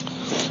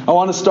I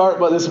want to start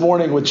by this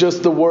morning with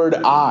just the word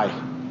I.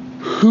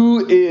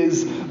 Who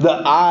is the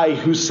I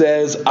who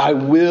says, I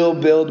will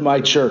build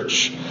my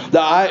church?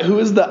 Who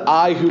is the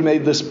I who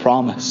made this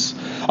promise?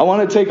 I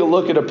want to take a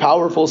look at a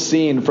powerful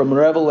scene from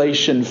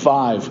Revelation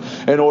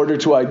 5 in order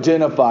to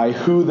identify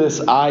who this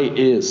I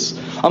is.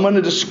 I'm going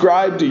to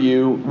describe to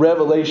you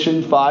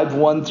Revelation 5,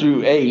 1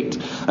 through 8,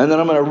 and then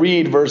I'm going to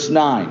read verse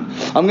 9.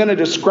 I'm going to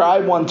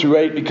describe 1 through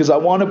 8 because I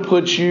want to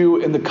put you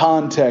in the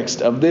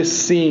context of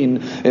this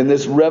scene in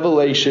this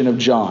revelation of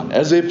John,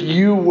 as if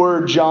you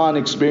were John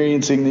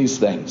experiencing these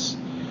things.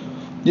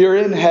 You're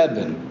in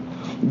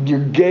heaven. You're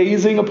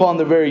gazing upon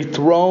the very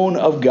throne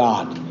of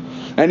God.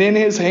 And in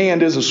his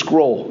hand is a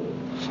scroll.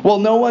 Well,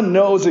 no one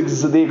knows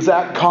the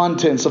exact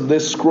contents of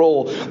this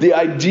scroll. The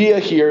idea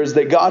here is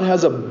that God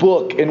has a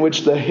book in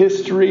which the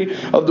history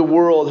of the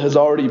world has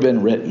already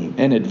been written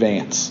in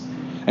advance.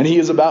 And he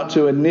is about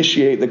to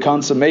initiate the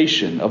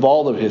consummation of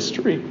all of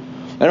history.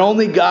 And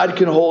only God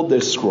can hold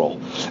this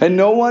scroll. And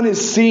no one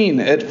is seen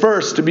at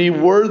first to be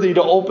worthy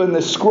to open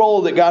the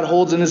scroll that God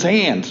holds in his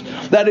hand.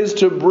 That is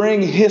to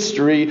bring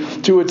history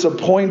to its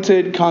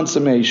appointed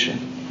consummation.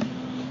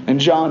 And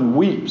John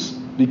weeps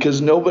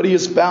because nobody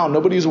is found.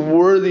 Nobody is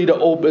worthy to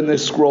open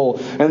this scroll.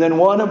 And then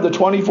one of the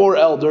 24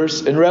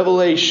 elders in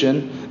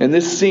Revelation, in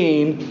this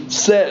scene,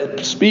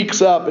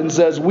 speaks up and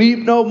says, "Weep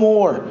no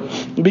more,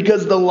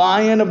 because the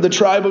Lion of the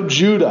tribe of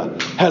Judah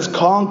has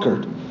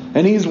conquered,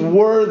 and he's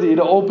worthy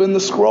to open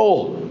the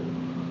scroll."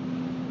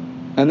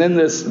 And then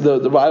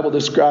the Bible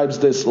describes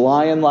this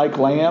lion-like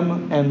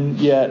lamb, and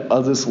yet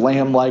this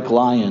lamb-like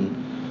lion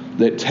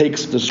that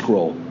takes the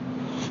scroll.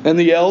 And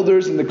the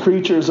elders and the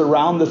creatures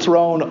around the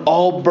throne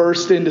all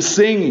burst into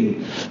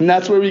singing. And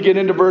that's where we get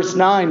into verse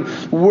 9.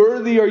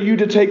 "Worthy are you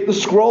to take the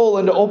scroll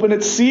and to open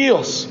its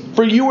seals.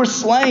 For you were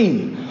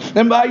slain,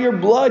 and by your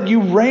blood you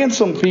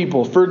ransomed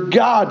people for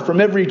God from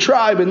every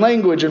tribe and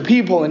language and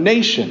people and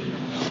nation.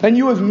 And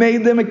you have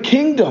made them a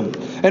kingdom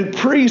and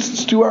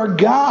priests to our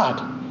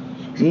God.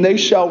 And they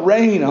shall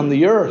reign on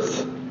the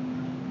earth."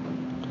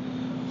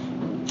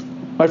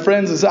 My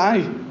friends,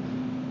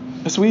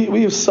 as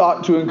we have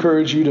sought to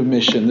encourage you to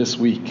mission this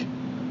week,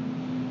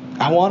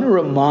 I want to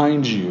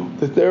remind you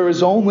that there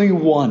is only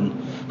one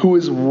who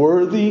is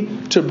worthy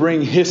to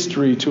bring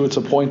history to its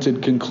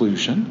appointed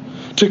conclusion,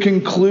 to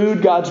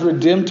conclude God's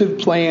redemptive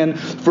plan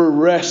for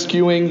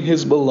rescuing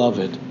his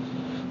beloved.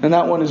 And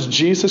that one is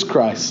Jesus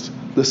Christ,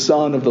 the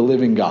Son of the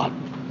living God.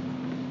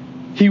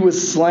 He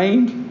was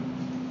slain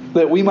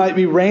that we might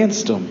be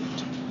ransomed,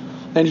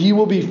 and he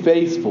will be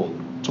faithful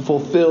to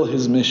fulfill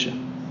his mission.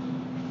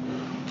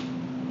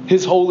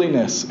 His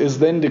holiness is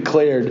then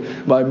declared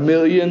by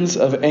millions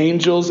of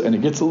angels, and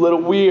it gets a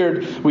little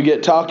weird. We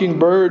get talking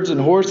birds and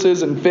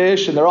horses and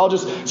fish, and they're all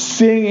just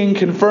singing,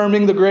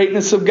 confirming the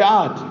greatness of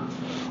God.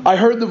 I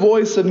heard the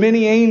voice of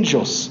many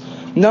angels,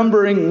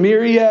 numbering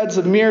myriads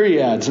of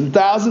myriads and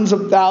thousands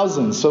of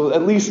thousands, so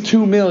at least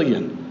 2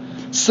 million,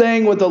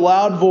 saying with a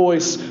loud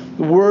voice,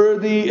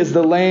 "Worthy is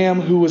the Lamb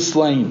who was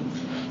slain,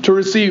 to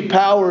receive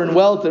power and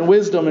wealth and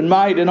wisdom and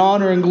might and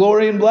honor and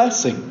glory and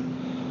blessing."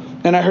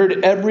 And I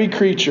heard every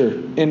creature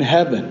in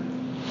heaven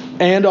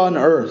and on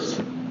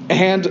earth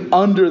and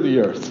under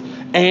the earth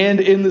and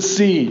in the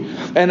sea,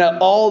 and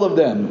all of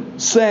them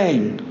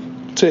saying,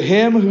 "To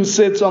him who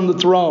sits on the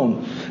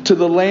throne, to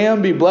the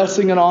Lamb be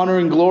blessing and honor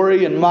and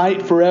glory and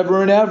might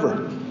forever and ever."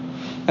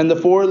 And the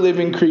 4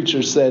 living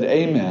creatures said,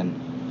 "Amen."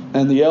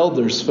 And the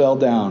elders fell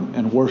down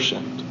and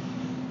worshipped.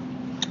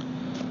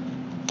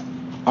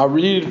 I'll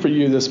read for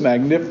you this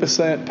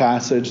magnificent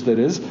passage that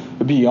is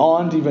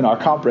beyond even our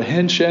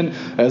comprehension.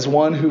 As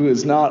one who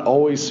is not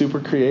always super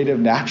creative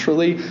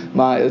naturally,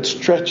 it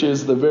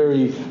stretches the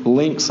very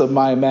links of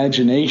my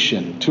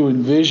imagination to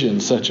envision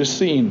such a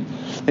scene.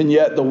 And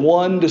yet the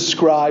one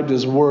described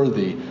as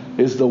worthy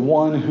is the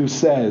one who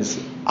says,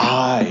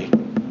 "I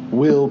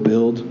will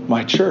build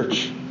my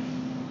church."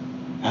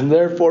 And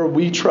therefore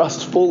we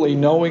trust fully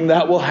knowing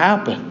that will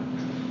happen.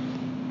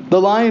 The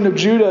Lion of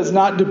Judah is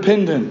not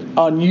dependent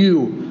on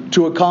you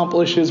to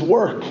accomplish his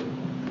work.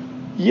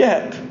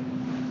 Yet,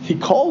 he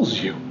calls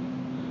you.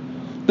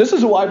 This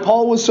is why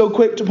Paul was so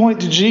quick to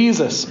point to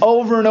Jesus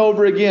over and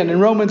over again. In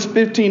Romans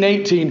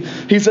 15:18,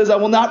 he says, "I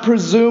will not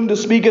presume to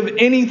speak of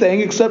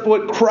anything except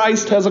what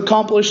Christ has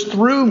accomplished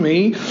through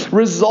me,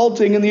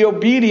 resulting in the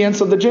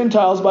obedience of the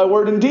Gentiles by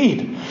word and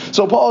deed."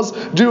 So Paul's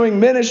doing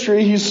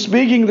ministry. He's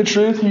speaking the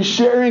truth. He's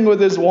sharing with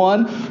his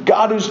one.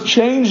 God is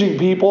changing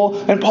people.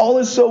 And Paul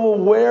is so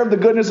aware of the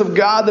goodness of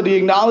God that he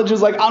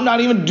acknowledges, I'm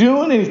not even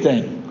doing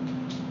anything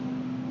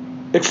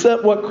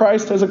except what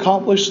Christ has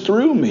accomplished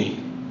through me.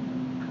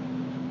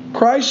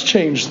 Christ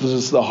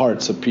changes the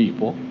hearts of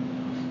people.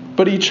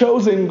 But he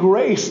chose in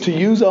grace to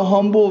use a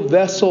humble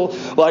vessel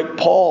like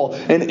Paul.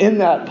 And in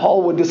that,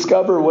 Paul would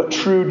discover what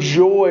true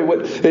joy,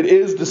 what it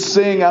is to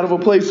sing out of a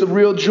place of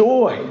real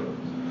joy.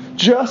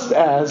 Just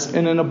as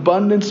in an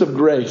abundance of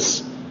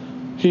grace,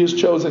 he has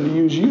chosen to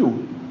use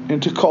you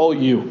and to call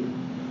you.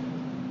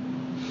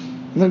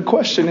 And the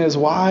question is,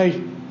 why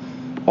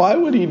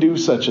would he do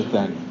such a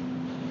thing?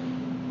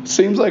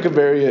 seems like a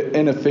very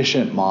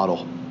inefficient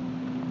model.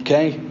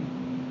 Okay?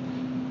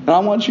 And I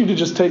want you to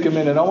just take a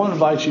minute. I want to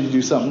invite you to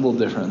do something a little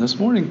different this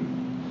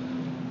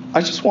morning.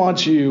 I just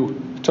want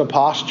you to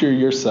posture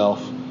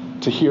yourself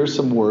to hear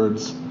some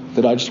words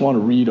that I just want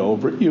to read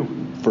over you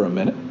for a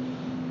minute.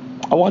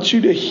 I want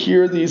you to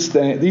hear these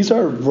things. These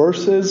are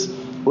verses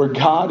where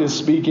God is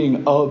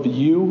speaking of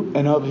you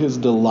and of his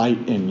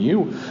delight in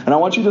you. And I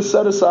want you to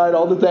set aside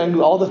all the things,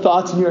 all the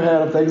thoughts in your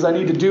head of things I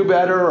need to do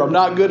better, or I'm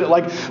not good at.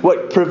 Like,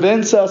 what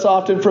prevents us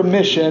often from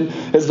mission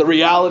is the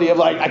reality of,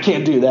 like, I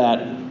can't do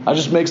that. It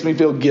just makes me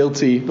feel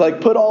guilty. Like,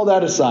 put all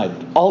that aside.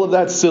 All of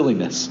that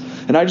silliness.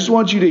 And I just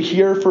want you to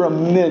hear for a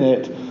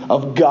minute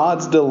of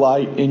God's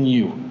delight in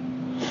you.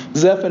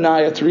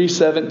 Zephaniah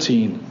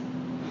 3:17.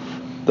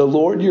 The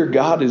Lord your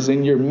God is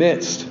in your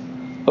midst,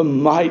 a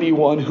mighty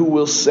one who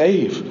will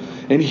save,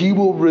 and he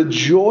will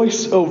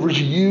rejoice over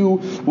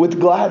you with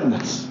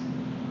gladness.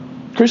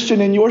 Christian,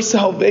 in your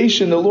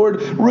salvation, the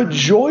Lord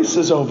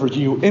rejoices over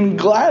you in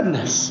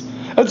gladness.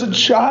 As a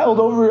child,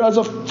 as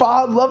a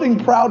loving,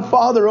 proud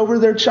father over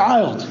their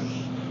child.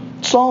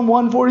 Psalm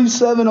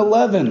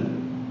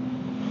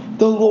 147:11.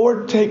 The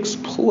Lord takes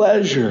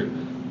pleasure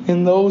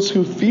in those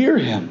who fear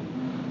him,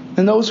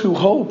 and those who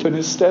hope in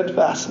his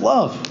steadfast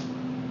love.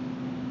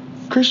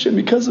 Christian,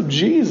 because of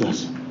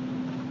Jesus,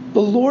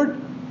 the Lord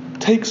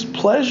takes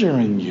pleasure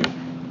in you.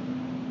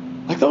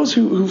 Like those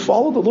who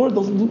follow the Lord,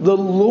 the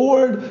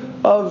Lord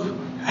of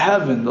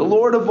heaven, the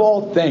Lord of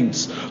all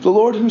things, the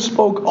Lord who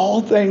spoke all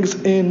things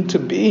into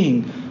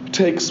being,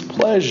 takes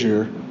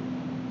pleasure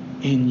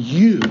in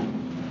you.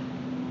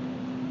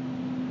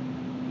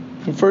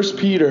 In 1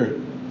 Peter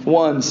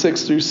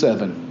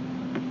 1:6-7.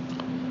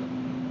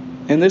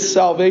 In this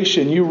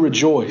salvation you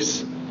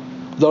rejoice,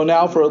 though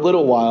now for a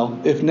little while,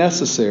 if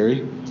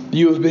necessary,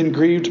 you have been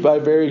grieved by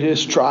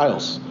various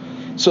trials,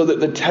 so that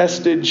the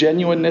tested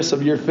genuineness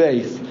of your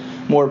faith,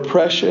 more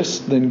precious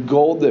than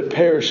gold that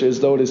perishes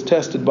though it is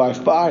tested by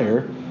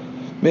fire,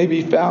 may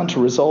be found to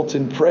result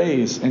in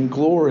praise and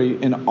glory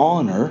and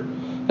honor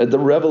at the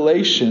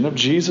revelation of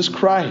Jesus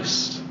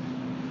Christ.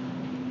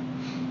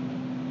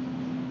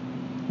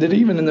 That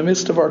even in the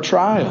midst of our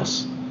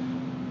trials,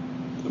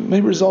 it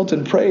may result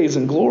in praise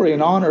and glory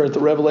and honor at the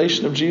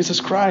revelation of Jesus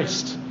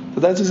Christ.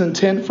 But that's his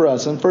intent for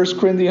us in 1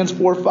 Corinthians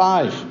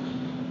 4:5.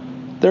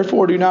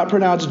 Therefore do not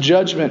pronounce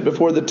judgment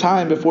before the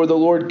time, before the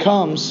Lord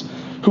comes,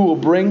 who will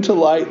bring to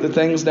light the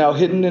things now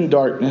hidden in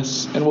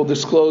darkness and will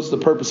disclose the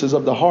purposes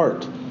of the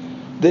heart.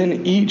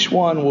 Then each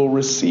one will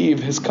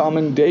receive his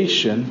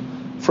commendation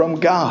from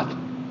God.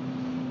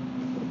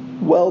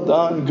 Well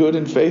done, good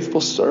and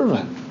faithful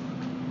servant.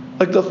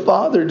 Like the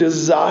Father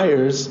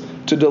desires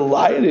to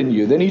delight in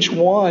you. Then each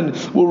one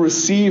will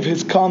receive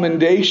his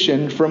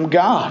commendation from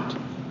God.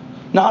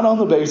 Not on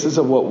the basis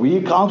of what we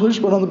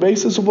accomplished, but on the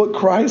basis of what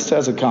Christ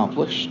has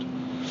accomplished.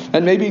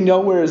 And maybe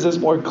nowhere is this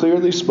more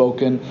clearly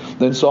spoken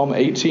than Psalm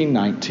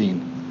 18:19.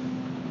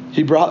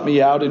 He brought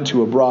me out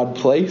into a broad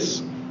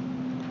place.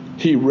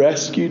 He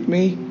rescued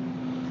me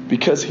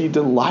because he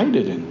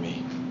delighted in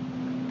me.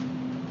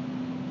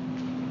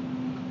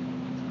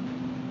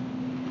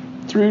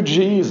 Through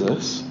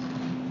Jesus,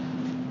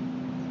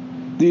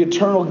 the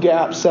eternal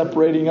gap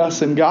separating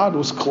us and God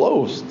was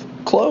closed.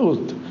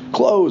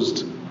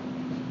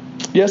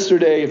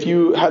 Yesterday, if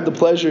you had the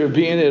pleasure of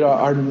being at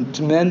our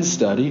men's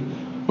study,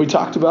 we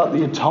talked about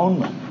the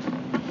atonement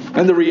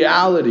and the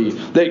reality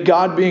that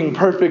God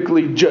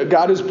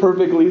is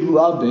perfectly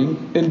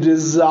loving and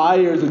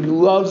desires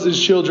and loves his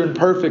children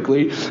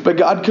perfectly, but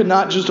God could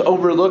not just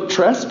overlook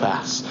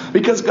trespass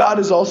because God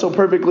is also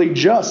perfectly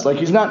just. Like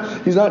he's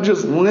not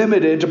just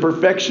limited to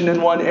perfection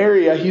in one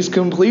area, he's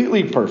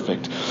completely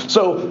perfect.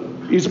 So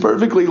he's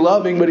perfectly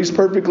loving, but he's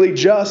perfectly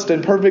just,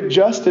 and perfect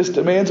justice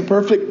demands a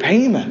perfect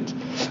payment.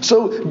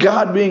 So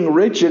God, being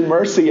rich in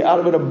mercy, out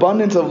of an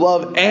abundance of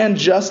love and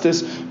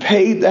justice,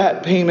 paid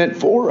that payment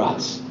for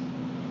us.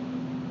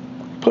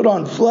 Put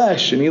on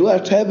flesh, and he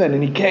left heaven,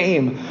 and he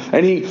came,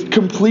 and he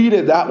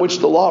completed that which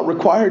the law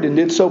required and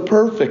did so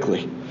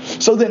perfectly.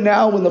 So that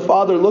now when the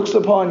Father looks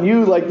upon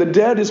you, like the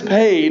debt is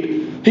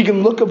paid, he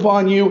can look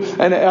upon you,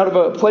 and out of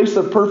a place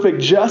of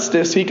perfect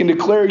justice, he can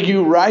declare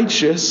you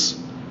righteous.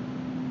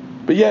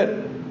 But yet,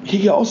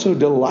 he also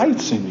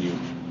delights in you,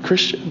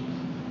 Christian.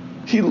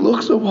 He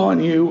looks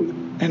upon you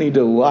and he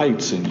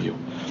delights in you.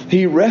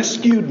 He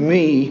rescued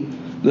me,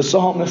 the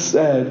psalmist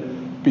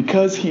said,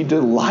 because he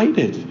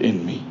delighted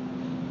in me.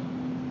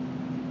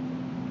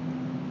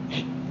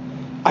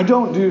 I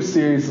don't do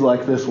series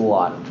like this a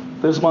lot.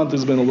 This month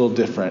has been a little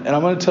different. And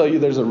I'm going to tell you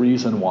there's a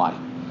reason why.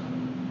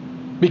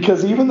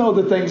 Because even though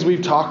the things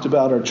we've talked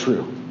about are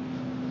true,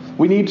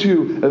 we need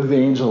to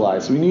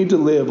evangelize. We need to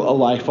live a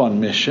life on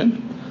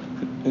mission.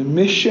 And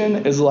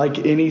mission is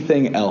like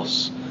anything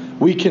else.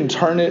 We can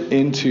turn it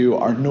into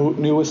our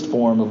newest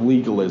form of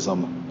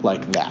legalism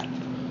like that.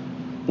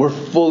 We're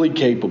fully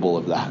capable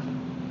of that.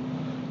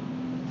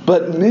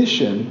 But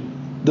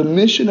mission, the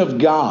mission of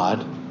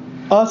God,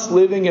 us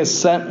living as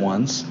sent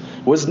ones,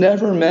 was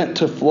never meant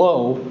to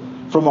flow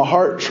from a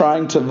heart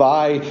trying to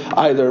vie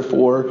either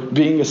for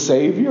being a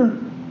savior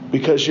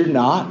Because you're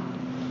not.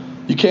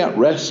 You can't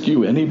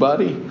rescue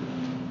anybody.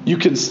 You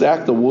can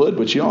stack the wood,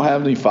 but you don't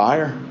have any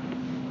fire.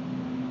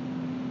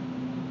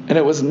 And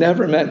it was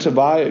never meant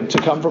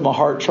to come from a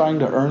heart trying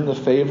to earn the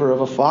favor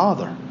of a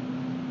father.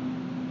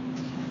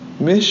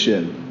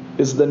 Mission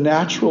is the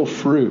natural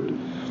fruit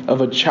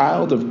of a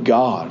child of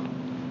God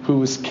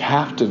who is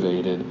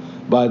captivated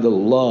by the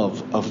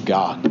love of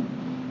God.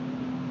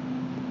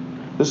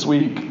 This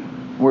week,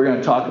 we're going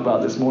to talk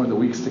about this more in the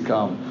weeks to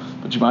come.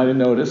 But you might have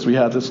noticed we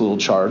have this little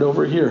chart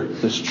over here,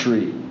 this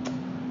tree.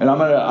 And I'm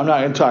not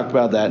going to talk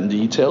about that in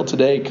detail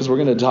today because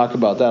we're going to talk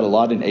about that a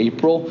lot in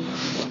April.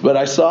 But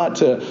I sought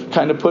to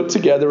kind of put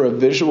together a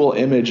visual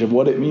image of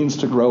what it means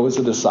to grow as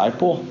a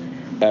disciple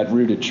at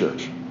Rooted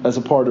Church, as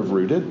a part of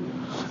Rooted.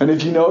 And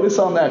if you notice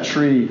on that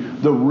tree,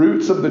 the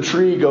roots of the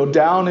tree go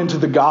down into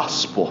the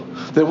gospel,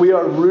 that we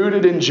are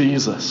rooted in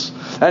Jesus.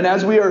 And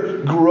as we are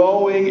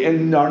growing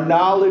in our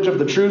knowledge of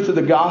the truth of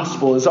the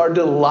gospel, as our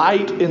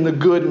delight in the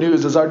good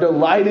news, as our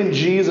delight in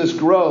Jesus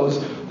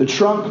grows, the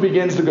trunk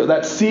begins to go,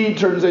 that seed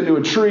turns into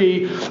a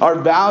tree.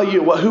 Our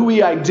value, who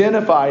we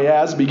identify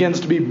as,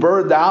 begins to be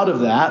birthed out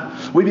of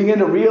that. We begin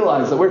to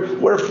realize that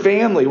we're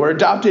family, we're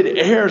adopted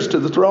heirs to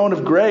the throne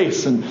of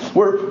grace, and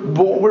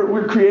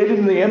we're created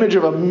in the image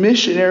of a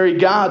missionary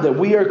God, that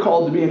we are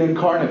called to be an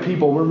incarnate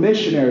people. We're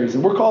missionaries,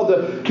 and we're called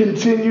to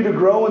continue to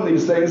grow in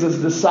these things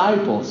as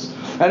disciples.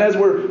 And as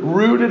we're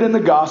rooted in the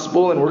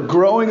gospel and we're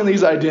growing in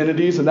these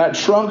identities and that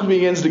trunk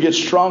begins to get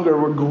stronger,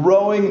 we're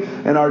growing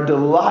in our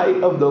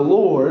delight of the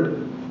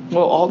Lord,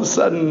 well, all of a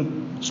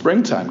sudden,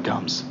 springtime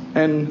comes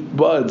and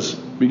buds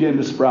begin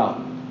to sprout.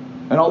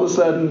 And all of a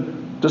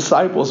sudden,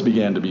 disciples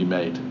began to be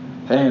made.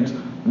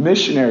 And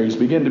missionaries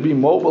begin to be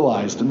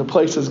mobilized in the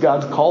places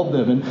God's called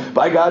them. And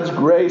by God's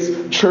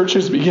grace,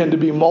 churches begin to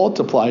be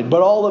multiplied.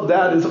 But all of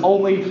that is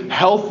only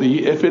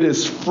healthy if it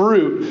is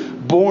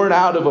fruit born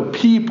out of a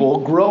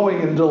people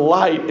growing in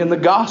delight in the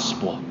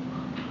gospel.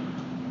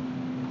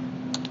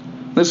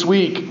 This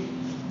week,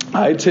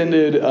 I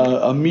attended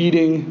a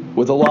meeting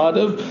with a lot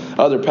of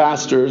other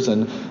pastors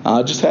and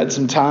just had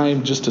some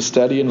time just to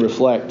study and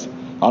reflect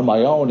on my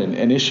own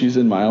and issues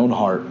in my own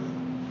heart.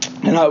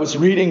 And I was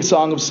reading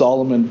Song of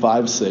Solomon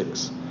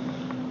 5:6.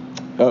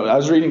 I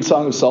was reading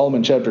Song of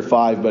Solomon chapter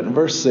 5, but in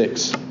verse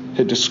 6,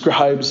 it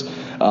describes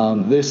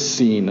this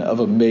scene of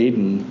a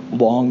maiden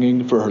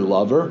longing for her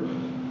lover.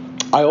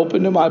 I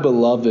opened to my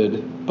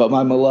beloved, but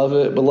my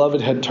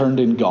beloved had turned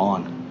and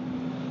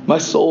gone. My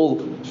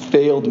soul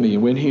failed me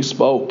when he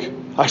spoke.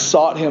 I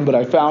sought him, but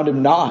I found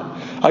him not.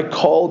 I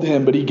called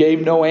him, but he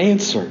gave no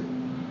answer.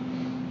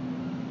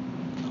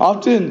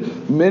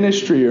 Often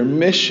ministry or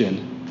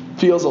mission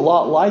feels a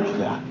lot like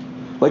that.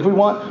 Like we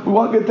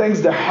want good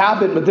things to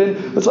happen, but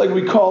then it's like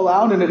we call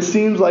out and it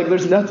seems like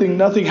there's nothing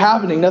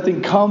happening,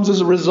 nothing comes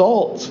as a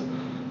result.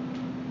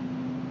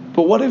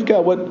 But what if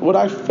God, what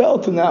I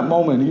felt in that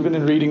moment, even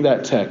in reading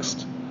that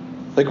text,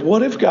 like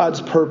what if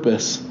God's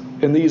purpose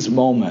in these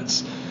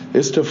moments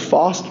is to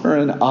foster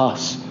in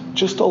us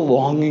just a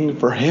longing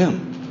for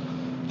Him?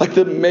 Like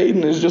the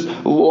maiden is just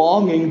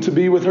longing to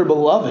be with her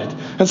beloved.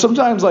 And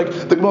sometimes like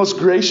the most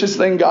gracious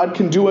thing God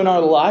can do in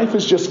our life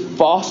is just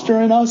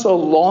foster in us a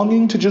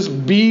longing to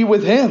just be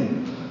with Him.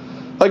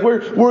 Like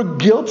we're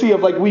guilty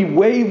of like we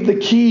wave the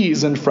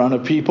keys in front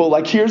of people.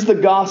 Like here's the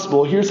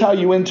gospel, here's how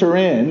you enter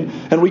in,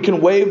 and we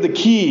can wave the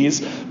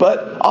keys.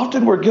 But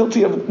often we're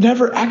guilty of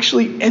never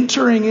actually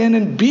entering in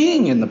and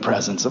being in the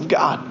presence of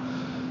God.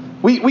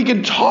 We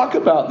can talk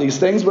about these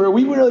things, but are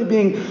we really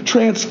being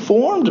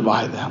transformed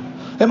by them?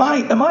 Am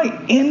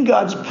I in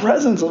God's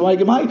presence?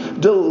 Am I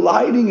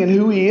delighting in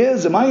who He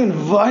is? Am I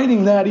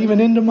inviting that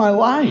even into my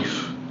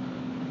life?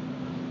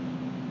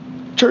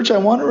 Church, I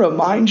want to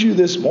remind you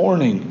this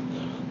morning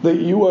that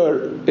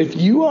if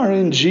you are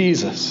in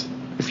Jesus,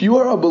 if you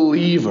are a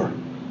believer,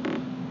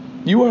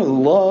 you are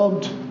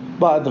loved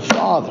by the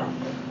Father.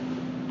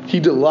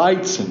 He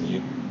delights in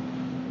you.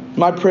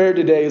 My prayer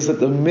today is that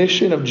the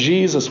mission of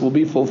Jesus will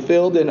be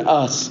fulfilled in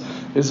us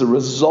as a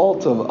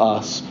result of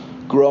us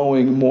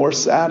growing more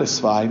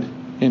satisfied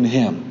in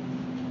Him.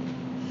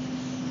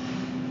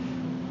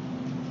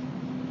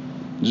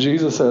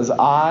 Jesus says,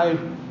 I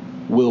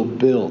will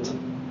build.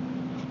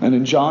 And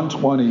in John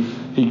 20,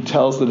 He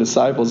tells the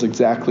disciples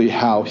exactly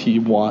how He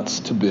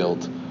wants to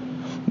build.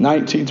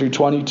 19 through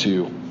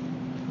 22.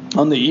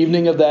 On the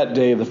evening of that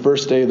day, the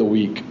first day of the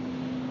week,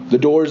 the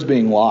doors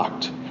being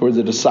locked, where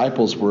the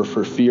disciples were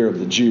for fear of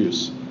the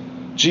Jews,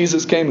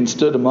 Jesus came and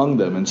stood among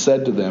them and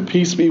said to them,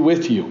 Peace be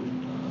with you.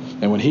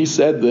 And when He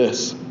said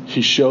this,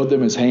 He showed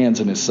them His hands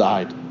and His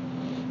side.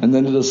 And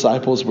then the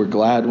disciples were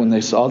glad when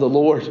they saw the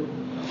Lord.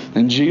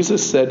 And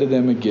Jesus said to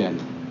them again,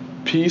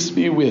 Peace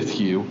be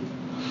with you.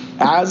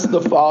 As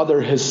the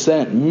Father has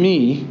sent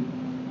me,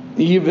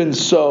 even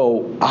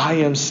so I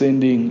am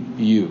sending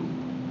you.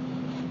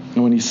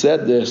 And when He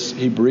said this,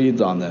 He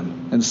breathed on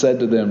them and said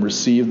to them,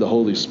 Receive the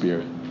Holy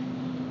Spirit.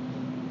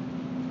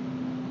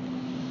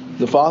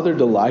 The Father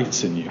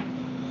delights in you.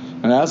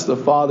 And as the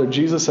Father,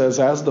 Jesus says,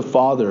 as the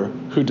Father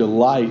who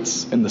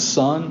delights in the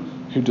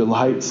Son who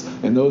delights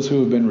in those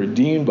who have been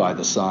redeemed by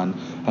the Son.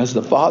 As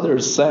the Father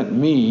has sent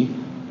me,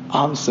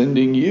 I'm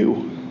sending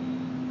you.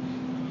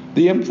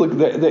 The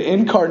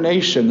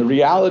incarnation, the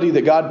reality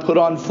that God put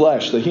on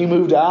flesh, that He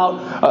moved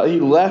out,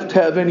 He left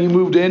heaven, He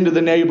moved into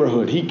the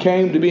neighborhood. He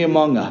came to be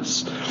among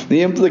us.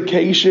 The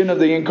implication of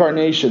the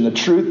incarnation, the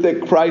truth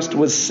that Christ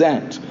was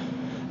sent,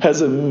 has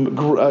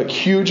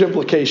huge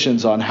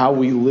implications on how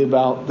we live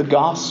out the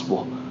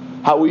gospel,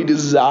 how we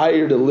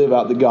desire to live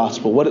out the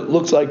gospel, what it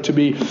looks like to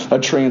be a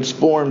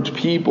transformed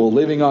people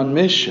living on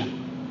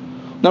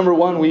mission. Number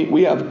one,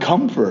 we have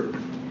comfort.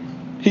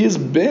 He has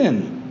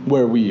been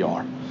where we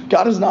are.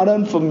 God is not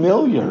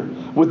unfamiliar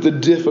with the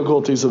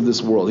difficulties of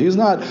this world. He's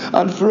not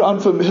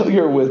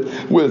unfamiliar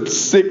with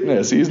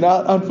sickness. He's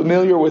not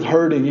unfamiliar with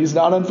hurting. He's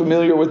not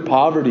unfamiliar with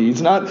poverty.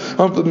 He's not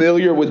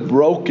unfamiliar with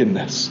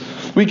brokenness.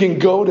 We can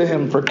go to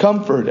Him for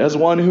comfort as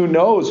one who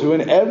knows, who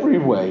in every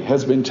way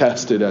has been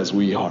tested as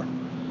we are.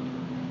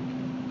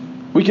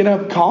 We can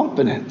have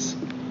confidence.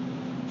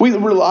 We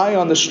rely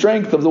on the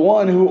strength of the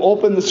one who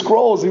opened the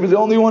scrolls. He was the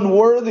only one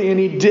worthy, and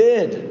He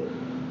did.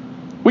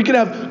 We can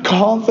have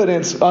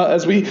confidence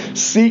as we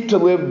seek to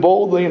live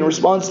boldly in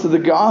response to the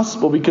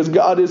gospel, because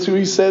God is who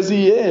He says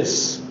He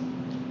is.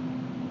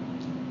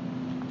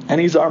 And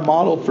He's our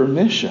model for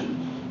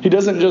mission. He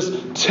doesn't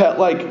just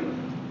tell,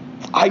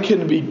 I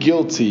can be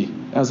guilty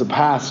as a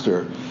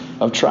pastor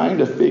of trying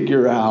to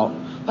figure out,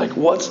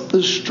 what's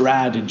the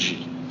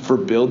strategy for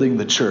building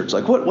the church?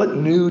 What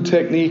new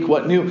technique,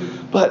 but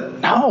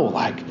no,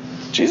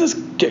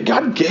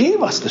 God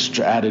gave us the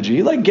strategy.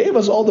 He gave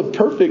us all the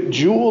perfect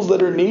jewels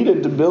that are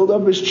needed to build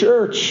up His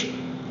church.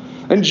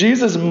 And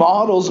Jesus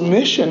models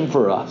mission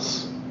for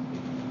us.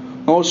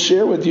 I'll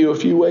share with you a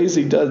few ways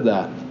He does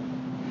that.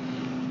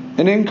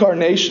 An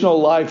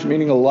incarnational life,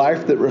 meaning a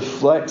life that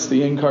reflects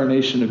the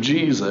incarnation of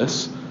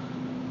Jesus,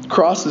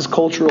 crosses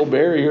cultural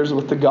barriers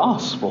with the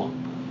gospel.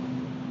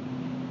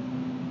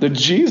 That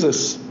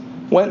Jesus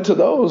went to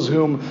those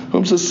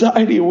whom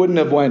society wouldn't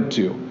have went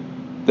to.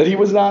 That He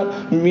was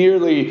not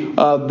merely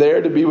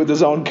there to be with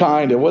His own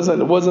kind. It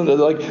wasn't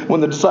like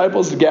when the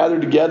disciples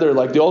gathered together,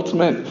 the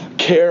ultimate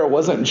care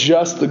wasn't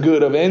just the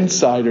good of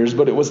insiders,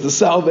 but it was the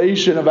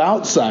salvation of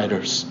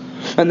outsiders.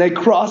 And they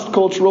crossed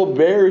cultural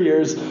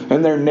barriers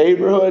in their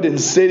neighborhood and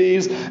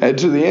cities and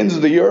to the ends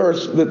of the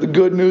earth, that the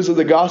good news of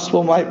the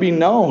gospel might be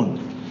known.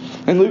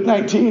 In Luke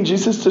 19,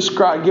 Jesus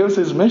gives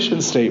His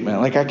mission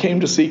statement, I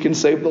came to seek and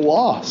save the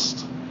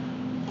lost.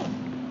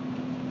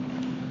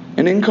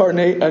 An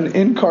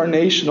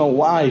incarnational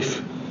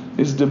life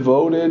is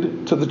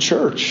devoted to the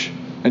church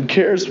and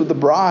cares for the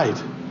bride.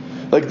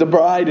 The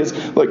bride is,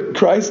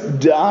 Christ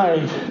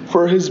died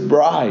for His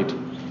bride.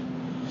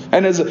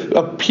 And as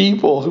a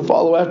people who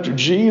follow after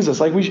Jesus,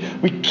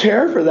 we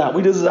care for that.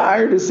 We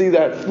desire to see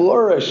that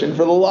flourish and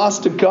for the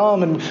lost to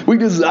come. And we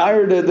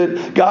desire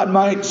that God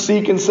might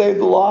seek and save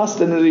the lost,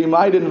 and that He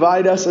might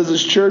invite us as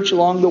His church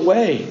along the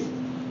way.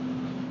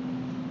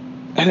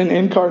 And an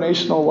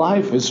incarnational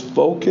life is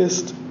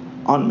focused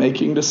on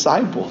making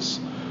disciples.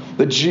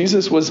 That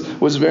Jesus was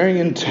very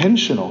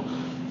intentional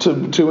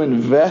to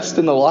invest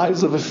in the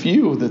lives of a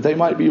few, that they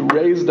might be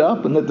raised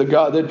up, and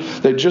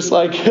that just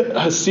like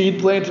a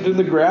seed planted in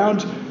the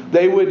ground,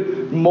 they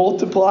would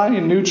multiply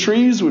and new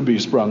trees would be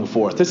sprung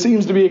forth. This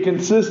seems to be a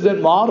consistent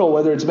model,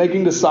 whether it's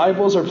making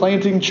disciples or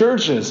planting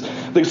churches.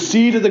 The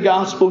seed of the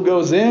gospel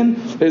goes in,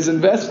 is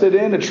invested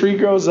in, a tree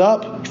grows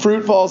up,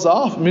 fruit falls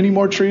off, many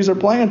more trees are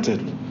planted.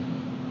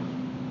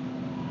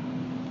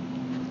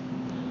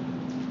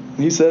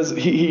 He says,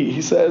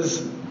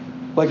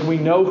 we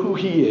know who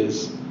He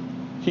is.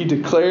 He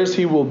declares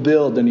He will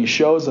build, and He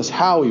shows us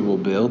how He will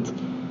build.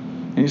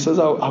 And He says,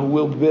 I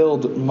will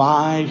build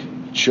my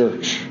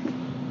church.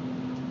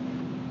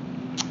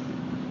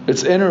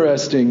 It's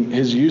interesting,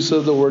 His use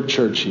of the word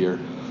church here,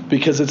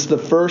 because it's the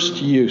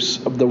first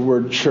use of the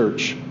word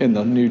church in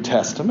the New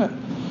Testament,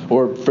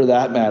 or for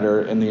that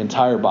matter, in the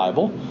entire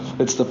Bible.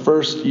 It's the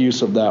first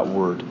use of that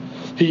word.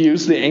 He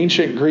used the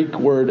ancient Greek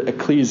word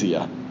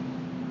ecclesia.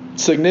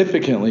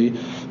 Significantly,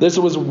 this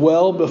was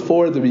well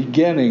before the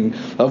beginning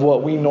of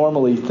what we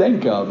normally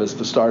think of as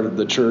the start of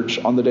the church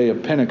on the day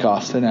of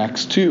Pentecost in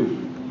Acts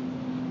 2.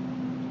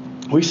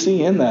 We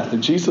see in that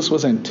Jesus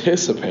was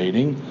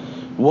anticipating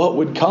what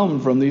would come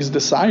from these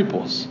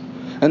disciples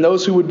and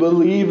those who would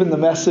believe in the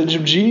message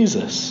of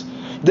Jesus.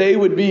 They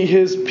would be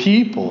His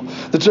people.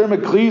 The term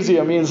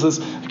ecclesia means this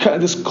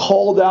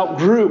called out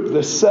group,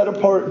 this set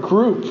apart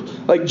group.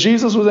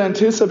 Jesus was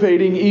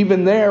anticipating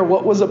even there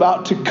what was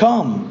about to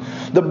come.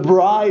 The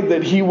bride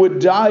that He would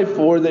die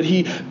for, that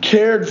He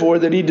cared for,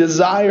 that He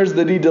desires,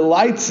 that He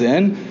delights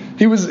in.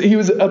 He was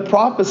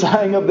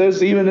prophesying of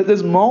this even at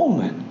this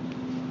moment.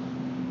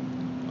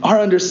 Our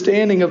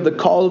understanding of the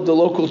call of the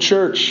local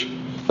church,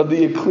 of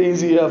the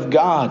ecclesia of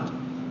God,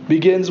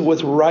 begins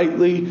with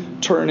rightly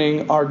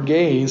turning our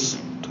gaze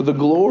to the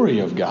glory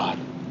of God.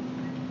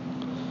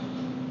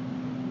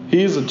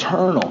 He is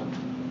eternal.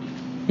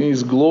 He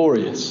is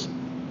glorious.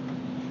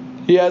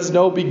 He has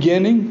no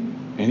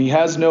beginning and He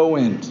has no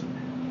end.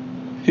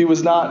 He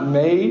was not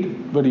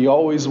made, but he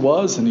always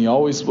was and he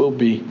always will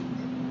be.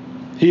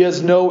 He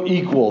has no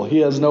equal. He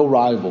has no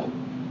rival.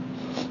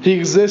 He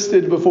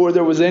existed before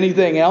there was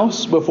anything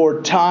else,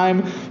 before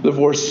time,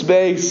 before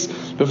space,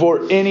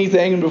 before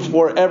anything,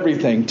 before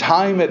everything.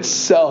 Time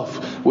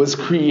itself was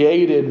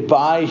created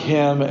by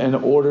him in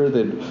order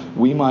that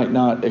we might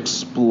not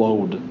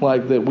explode,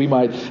 like that we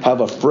might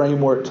have a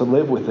framework to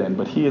live within,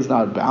 but he is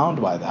not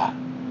bound by that.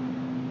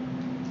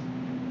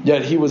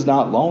 Yet he was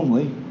not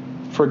lonely,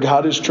 for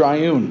God is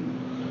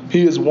triune.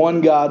 He is one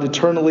God,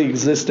 eternally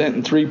existent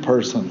in three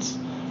persons,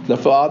 the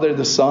Father,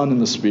 the Son, and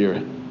the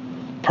Spirit.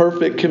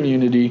 Perfect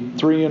community,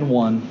 3 in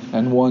 1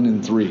 and 1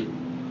 in 3.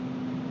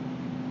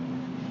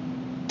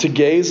 To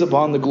gaze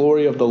upon the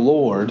glory of the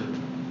Lord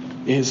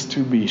is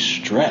to be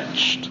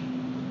stretched.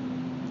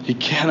 He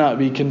cannot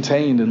be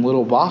contained in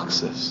little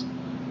boxes.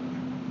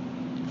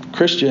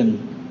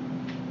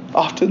 Christian,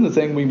 often the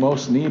thing we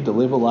most need to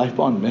live a life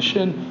on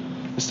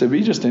mission is to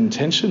be just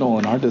intentional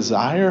in our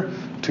desire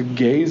to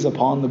gaze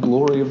upon the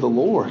glory of the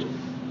Lord.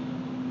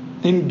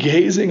 In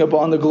gazing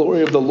upon the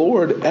glory of the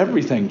Lord,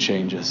 everything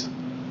changes.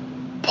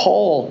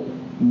 Paul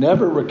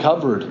never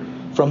recovered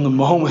from the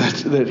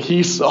moment that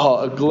he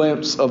saw a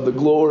glimpse of the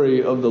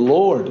glory of the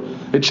Lord.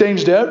 It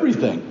changed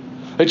everything.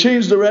 It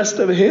changed the rest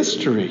of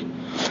history.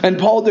 And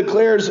Paul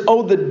declares,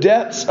 "Oh, the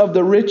depths of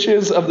the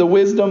riches of the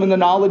wisdom and the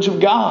knowledge of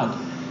God."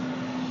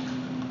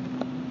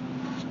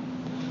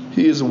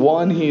 He is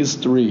one, he is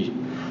three.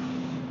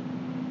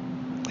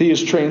 He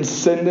is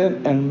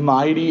transcendent and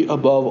mighty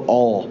above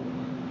all.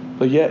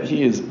 But yet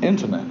he is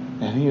intimate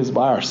and he is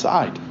by our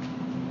side.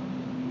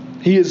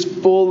 He is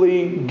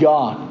fully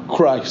God,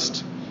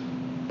 Christ.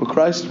 But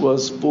Christ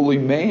was fully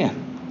man.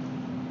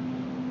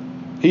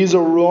 He's a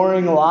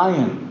roaring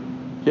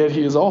lion, yet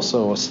he is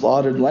also a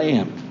slaughtered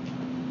lamb.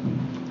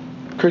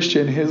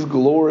 Christian, his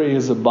glory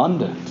is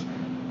abundant.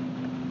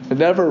 It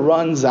never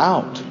runs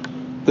out.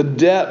 The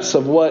depths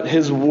of what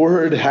his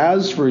word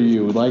has for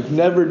you,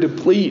 never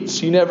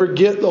depletes. You never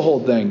get the whole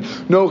thing.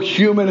 No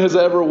human has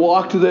ever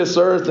walked this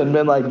earth and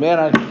been like, man,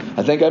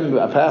 I think I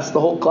passed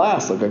the whole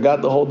class. I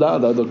got the whole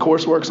done. The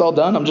coursework's all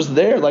done. I'm just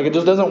there. It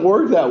just doesn't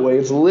work that way.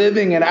 It's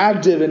living and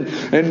active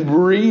and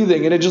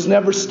breathing, and it just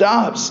never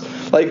stops.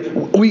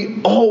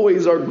 We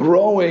always are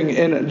growing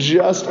in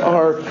just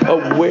our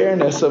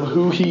awareness of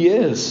who he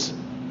is.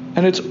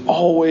 And it's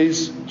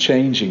always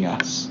changing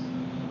us.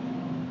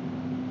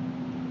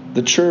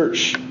 The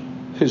church,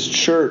 his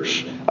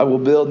church, I will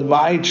build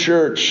my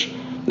church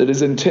that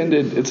is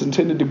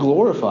intended to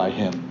glorify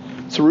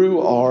him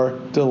through our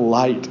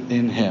delight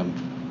in him.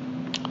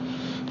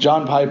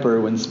 John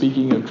Piper, when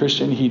speaking of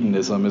Christian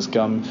hedonism, has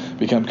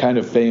become kind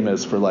of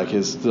famous for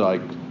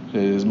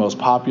his most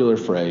popular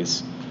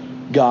phrase.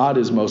 God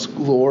is most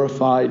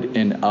glorified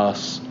in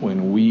us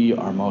when we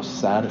are most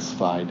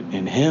satisfied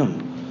in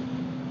him.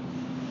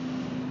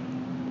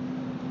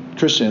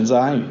 Christians,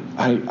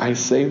 I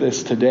say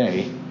this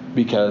today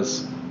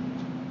because,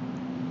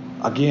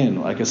 again,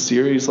 a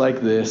series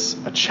like this,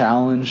 a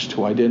challenge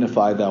to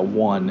identify that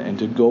one and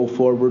to go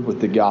forward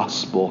with the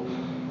gospel.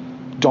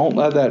 Don't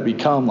let that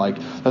become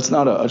that's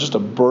not just a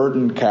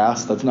burden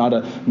cast. That's not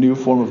a new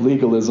form of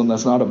legalism.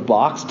 That's not a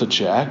box to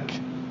check.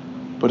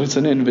 But it's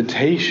an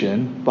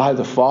invitation by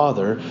the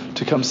Father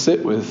to come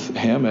sit with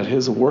him at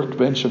his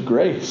workbench of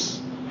grace.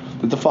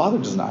 That the Father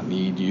does not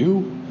need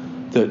you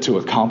to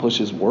accomplish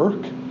his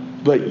work.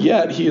 But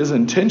yet he is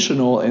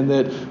intentional in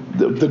that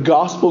the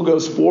gospel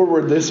goes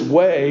forward this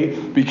way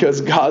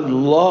because God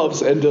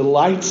loves and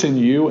delights in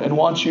you and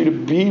wants you to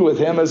be with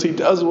him as he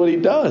does what he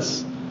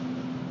does.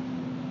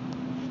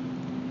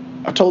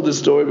 I've told this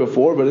story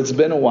before, but it's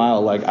been a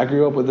while. I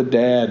grew up with a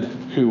dad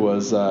who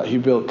was he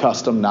built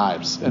custom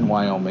knives in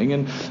Wyoming,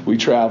 and I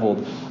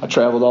traveled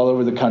all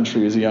over the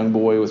country as a young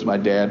boy with my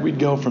dad. We'd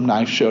go from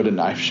knife show to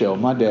knife show.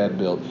 My dad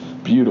built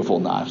beautiful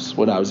knives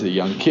when I was a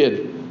young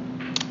kid,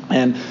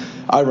 and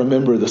I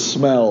remember the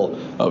smell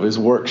of his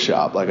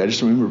workshop. I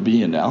just remember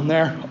being down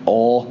there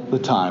all the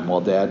time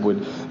while Dad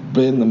would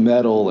bend the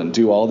metal and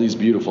do all these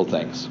beautiful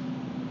things.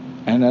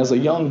 And as a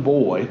young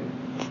boy,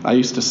 I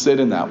used to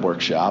sit in that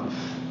workshop,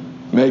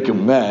 make a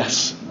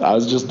mess. I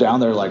was just down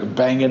there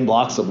banging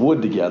blocks of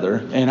wood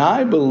together. And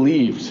I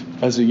believed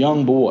as a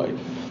young boy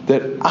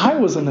that I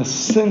was an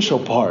essential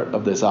part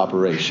of this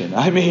operation.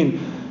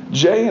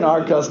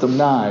 J&R Custom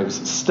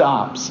Knives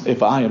stops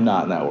if I am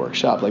not in that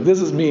workshop. This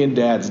is me and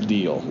Dad's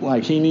deal.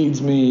 He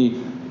needs me.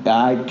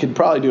 I could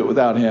probably do it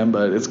without him,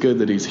 but it's good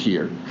that he's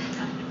here.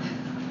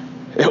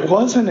 It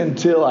wasn't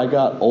until I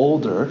got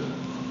older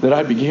that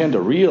I began to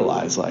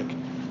realize,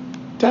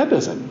 Dad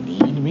doesn't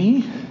need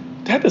me.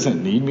 Dad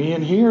doesn't need me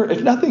in here.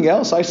 If nothing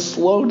else, I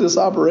slowed this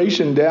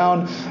operation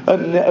down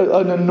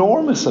an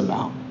enormous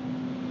amount.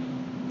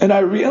 And I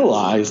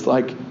realized,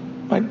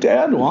 my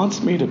dad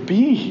wants me to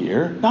be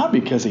here, not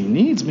because he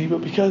needs me,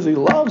 but because he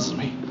loves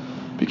me,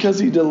 because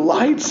he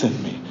delights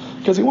in me,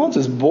 because he wants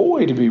his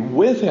boy to be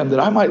with him, that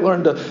I might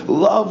learn to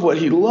love what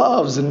he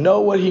loves and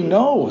know what he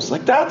knows.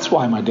 That's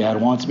why my dad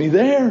wants me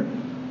there.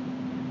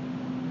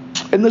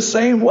 In the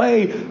same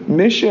way,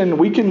 mission,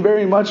 we can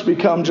very much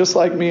become just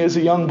like me as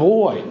a young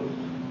boy.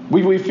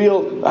 We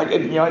feel like,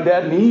 my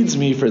dad needs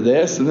me for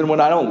this, and then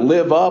when I don't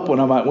live up,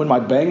 when my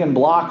banging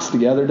blocks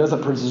together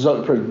doesn't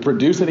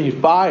produce any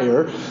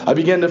fire, I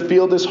begin to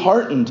feel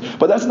disheartened.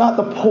 But that's not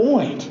the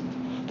point.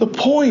 The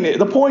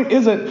point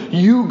isn't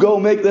you go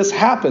make this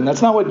happen.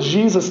 That's not what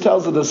Jesus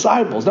tells the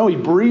disciples. No, he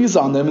breathes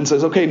on them and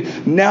says, okay,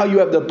 now you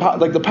have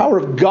the power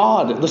of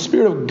God. The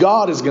Spirit of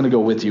God is going to go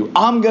with you.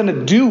 I'm going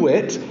to do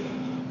it,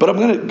 but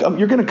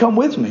you're going to come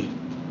with me.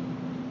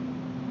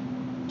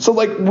 So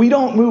we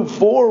don't move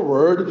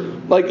forward,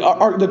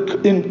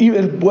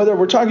 even whether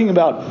we're talking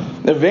about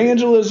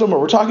evangelism or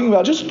we're talking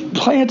about just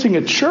planting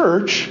a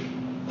church,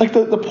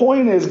 the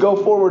point is go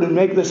forward and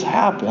make this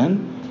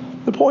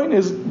happen. The point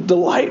is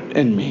delight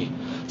in me.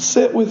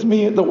 Sit with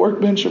me at the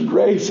workbench of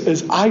grace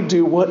as I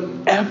do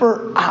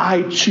whatever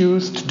I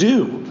choose to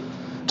do.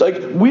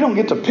 It's we don't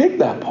get to pick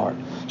that part.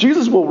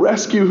 Jesus will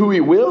rescue who he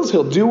wills.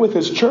 He'll do with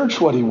his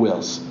church what he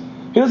wills.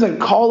 He doesn't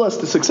call us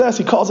to success.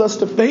 He calls us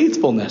to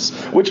faithfulness,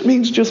 which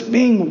means just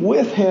being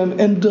with him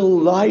and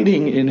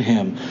delighting in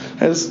him,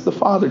 as the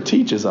Father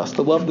teaches us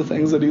to love the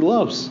things that he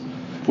loves,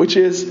 which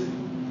is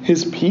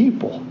his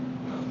people.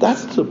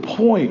 That's the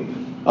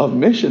point of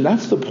mission.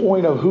 That's the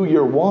point of who's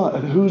your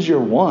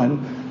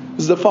one,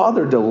 is the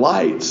Father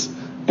delights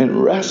in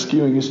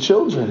rescuing his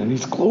children, and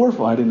he's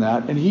glorified in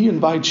that, and he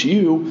invites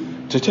you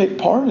to take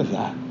part of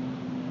that.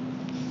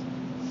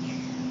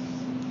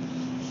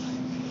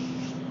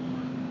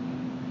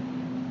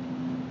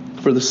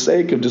 For the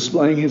sake of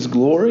displaying his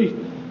glory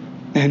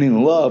and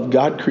in love,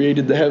 God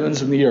created the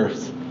heavens and the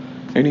earth,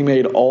 and he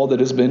made all that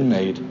has been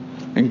made,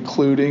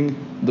 including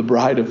the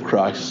bride of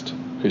Christ,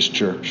 his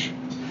church.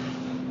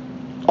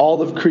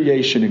 All of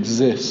creation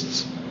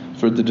exists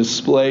for the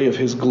display of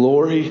his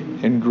glory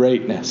and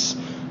greatness,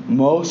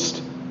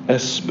 most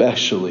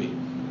especially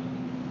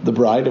the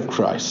bride of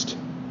Christ,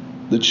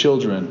 the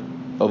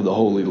children of the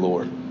Holy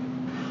Lord.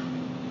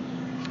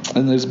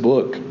 In this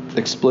book,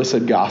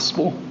 Explicit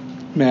Gospel,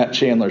 Matt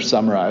Chandler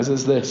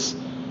summarizes this: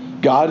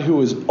 God,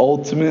 who is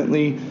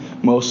ultimately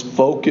most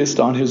focused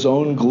on his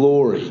own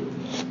glory,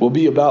 will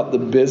be about the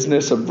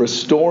business of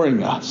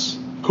restoring us,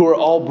 who are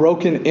all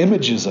broken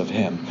images of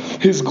him.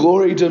 His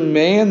glory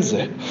demands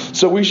it.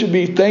 So we should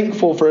be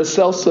thankful for a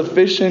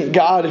self-sufficient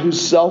God whose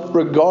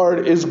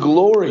self-regard is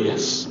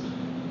glorious.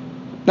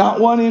 Not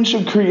 1 inch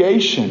of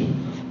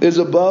creation is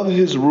above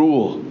his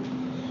rule.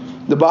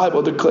 The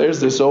Bible declares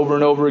this over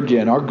and over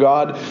again. Our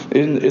God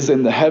is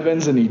in the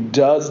heavens, and he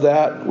does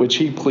that which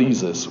he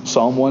pleases.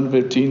 Psalm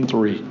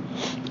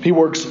 115:3. He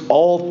works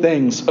all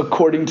things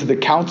according to the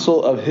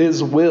counsel of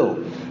his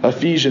will.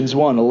 Ephesians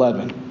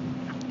 1:11.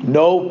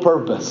 No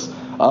purpose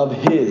of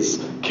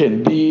his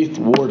can be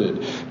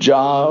thwarted.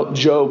 Job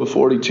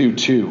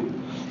 42:2.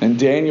 And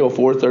Daniel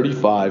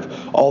 4:35,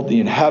 all the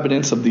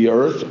inhabitants of the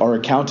earth are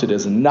accounted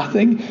as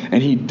nothing,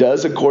 and he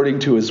does according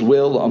to his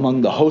will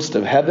among the host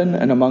of heaven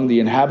and among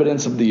the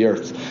inhabitants of the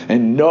earth.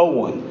 And no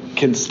one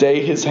can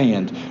stay his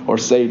hand or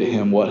say to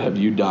him, what have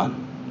you done?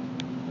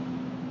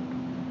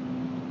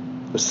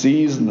 The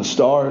seas and the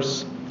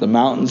stars, the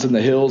mountains and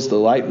the hills, the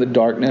light and the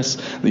darkness,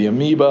 the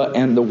amoeba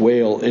and the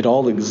whale, it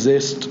all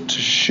exists to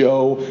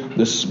show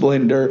the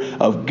splendor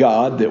of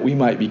God, that we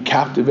might be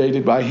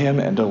captivated by him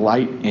and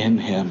delight in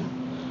him.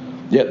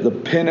 Yet the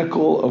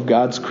pinnacle of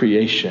God's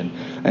creation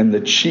and the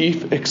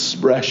chief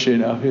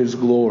expression of his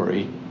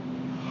glory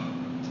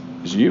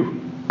is you,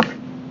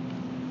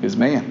 his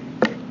man.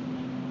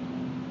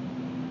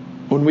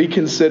 When we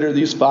consider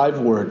these 5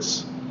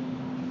 words,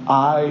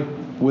 I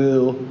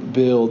will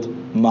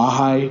build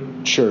my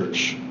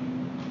church,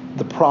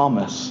 the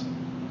promise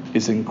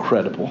is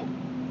incredible.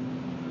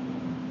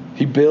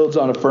 He builds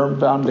on a firm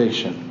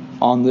foundation,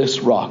 on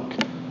this rock.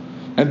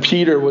 And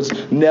Peter was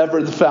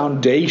never the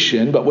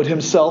foundation, but would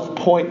himself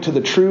point to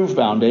the true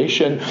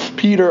foundation.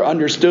 Peter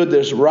understood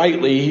this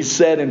rightly. He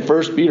said in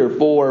 1 Peter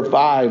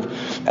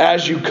 4:5,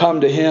 as you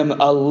come to him,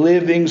 a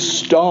living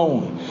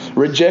stone,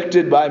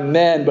 rejected by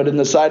men, but in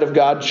the sight of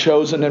God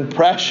chosen and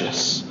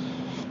precious.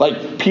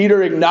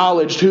 Peter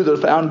acknowledged who the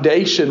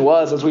foundation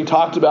was, as we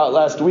talked about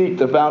last week.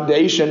 The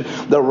foundation,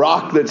 the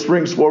rock that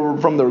springs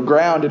forward from the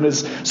ground in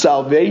his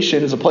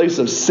salvation, is a place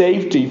of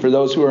safety for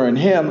those who are in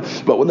him.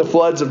 But when the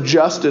floods of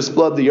justice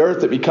flood the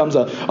earth, it becomes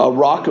a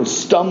rock of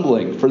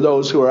stumbling for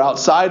those who are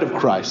outside of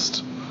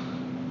Christ.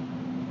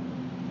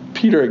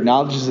 Peter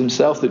acknowledges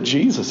himself that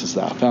Jesus is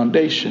that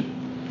foundation.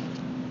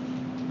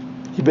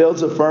 He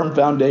builds a firm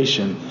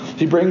foundation.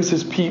 He brings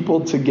his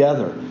people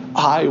together.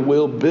 I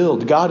will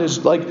build. God is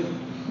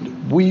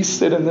we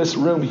sit in this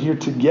room here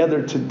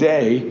together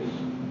today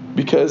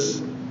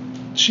because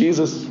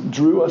Jesus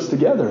drew us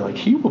together.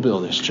 He will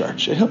build his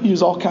church. And he'll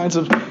use all kinds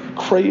of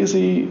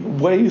crazy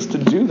ways to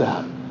do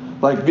that.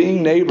 Like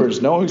being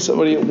neighbors, knowing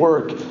somebody at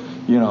work.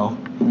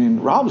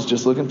 Rob was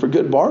just looking for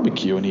good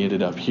barbecue and he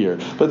ended up here.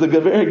 But the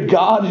very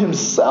God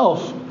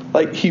himself,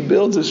 he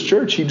builds his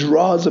church. He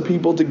draws the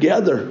people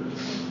together.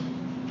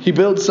 He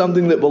builds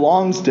something that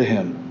belongs to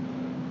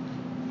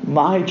him.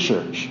 My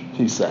church,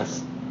 he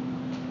says.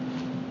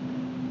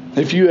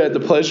 If you had the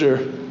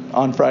pleasure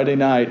on Friday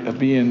night of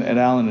being at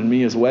Alan and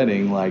Mia's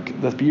wedding, like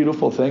the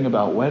beautiful thing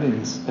about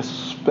weddings,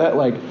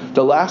 like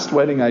the last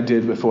wedding I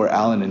did before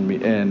Alan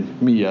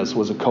and Mia's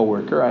was a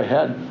coworker I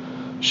had.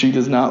 She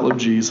does not love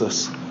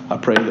Jesus. I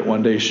pray that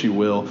one day she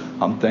will.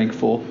 I'm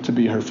thankful to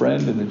be her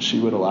friend and that she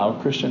would allow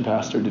a Christian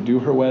pastor to do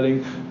her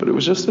wedding. But it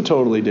was just a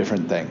totally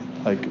different thing.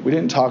 Like, we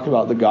didn't talk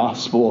about the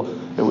gospel.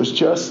 It was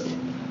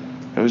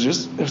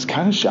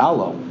kind of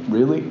shallow,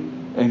 really,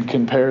 in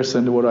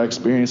comparison to what I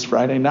experienced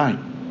Friday night.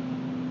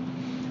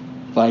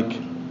 Like,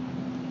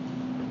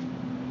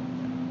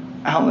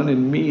 Alan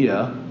and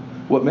Mia,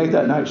 what made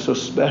that night so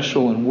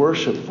special and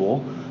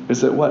worshipful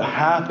is that what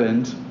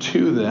happened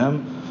to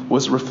them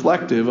was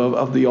reflective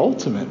of the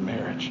ultimate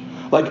marriage.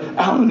 Like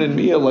Alan and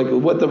Mia, like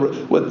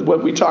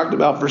what we talked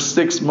about for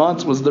 6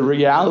 months was the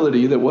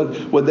reality that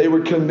what they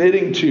were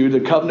committing to, the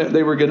covenant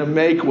they were going to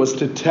make, was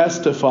to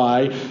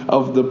testify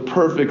of the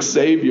perfect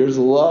Savior's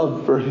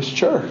love for His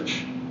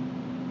church.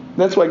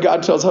 That's why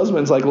God tells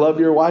husbands, like, love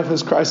your wife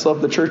as Christ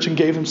loved the church and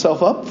gave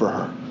Himself up for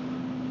her.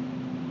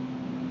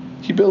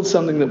 He builds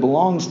something that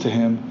belongs to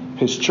Him,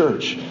 His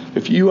church.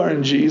 If you are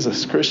in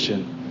Jesus,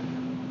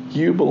 Christian,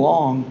 you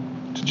belong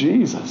to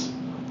Jesus.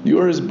 You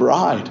are His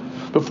bride.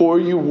 Before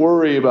you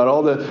worry about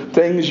all the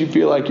things you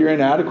feel like you're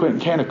inadequate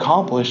and can't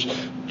accomplish,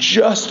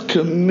 just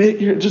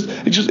commit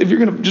if you're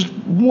gonna just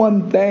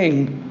one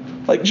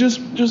thing, like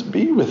just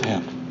be with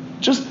Him.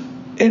 Just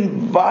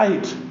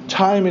invite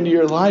time into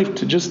your life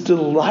to just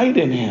delight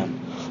in Him,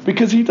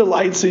 because He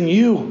delights in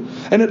you.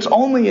 And it's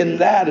only in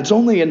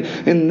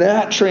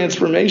that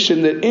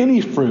transformation that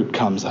any fruit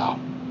comes out,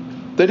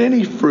 that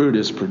any fruit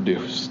is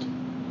produced.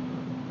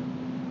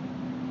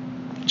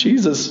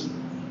 Jesus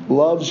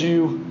loves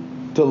you,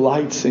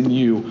 delights in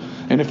you.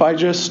 And if I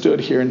just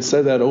stood here and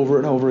said that over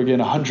and over again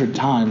 100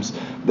 times,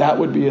 that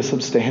would be a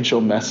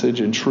substantial message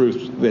and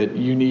truth that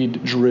you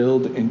need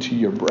drilled into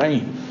your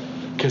brain,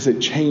 because it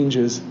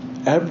changes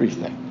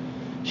everything.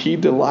 He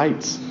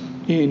delights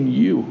in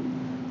you.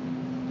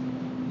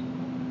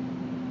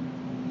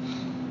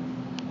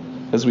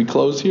 As we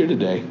close here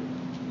today,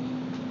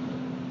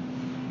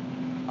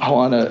 I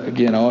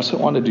also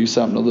want to do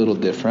something a little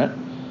different.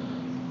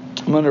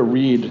 I'm going to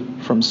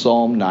read from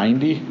Psalm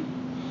 90,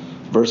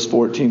 verse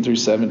 14 through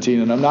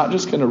 17, and I'm not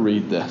just going to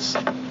read this.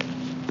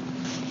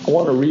 I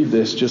want to read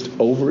this just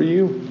over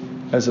you,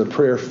 as a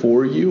prayer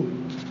for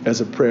you, as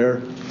a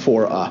prayer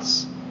for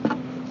us.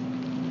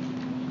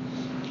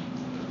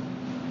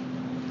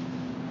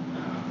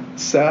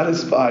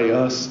 Satisfy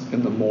us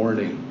in the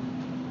morning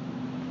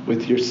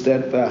with your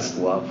steadfast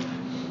love,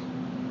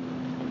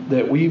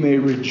 that we may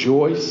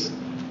rejoice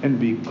and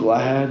be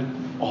glad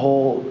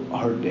all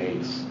our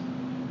days.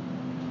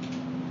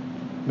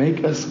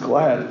 Make us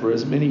glad for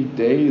as many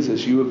days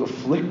as you have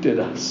afflicted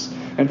us,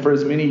 and for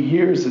as many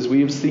years as we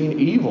have seen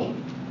evil.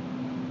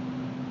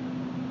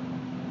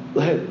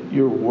 Let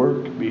your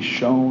work be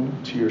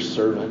shown to your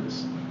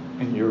servants,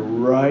 and your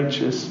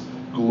righteous,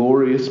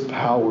 glorious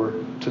power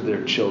to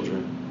their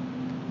children.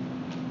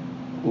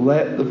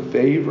 Let the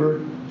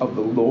favor of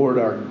the Lord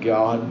our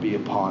God be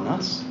upon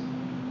us,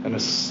 and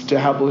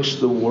establish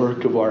the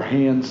work of our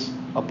hands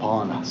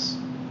upon us.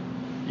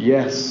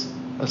 Yes,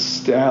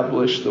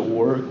 establish the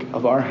work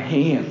of our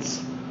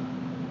hands.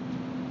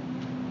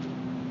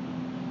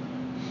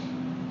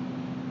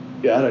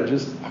 God,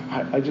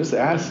 I just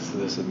asked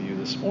this of you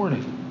this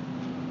morning.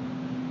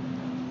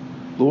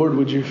 Lord,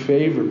 would your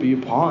favor be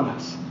upon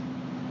us?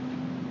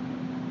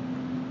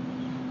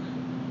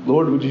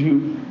 Lord, would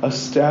you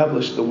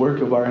establish the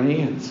work of our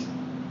hands?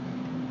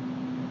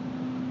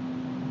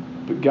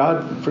 But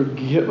God,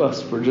 forgive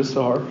us for just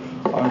our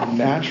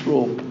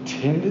natural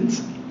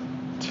tendency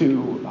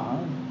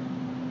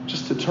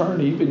to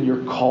turn even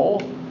your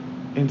call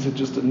into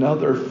just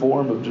another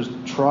form of just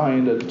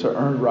trying to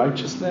earn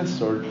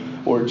righteousness,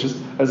 or just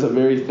as a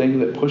very thing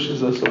that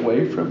pushes us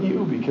away from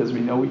you because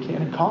we know we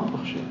can't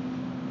accomplish it.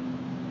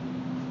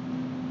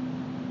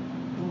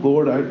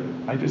 Lord,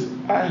 I just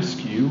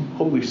ask you,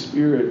 Holy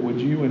Spirit, would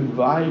you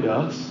invite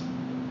us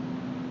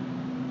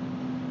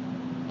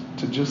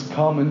to just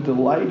come and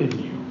delight in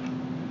you?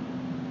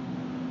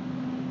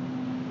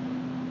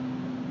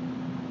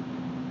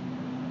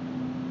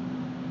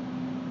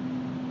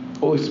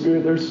 Holy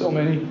Spirit, there's so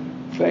many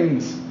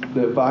things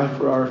that vie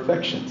for our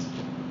affections.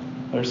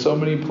 There's so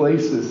many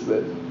places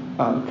that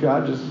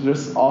God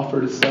just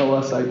offer to sell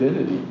us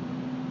identity.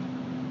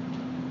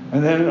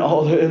 And then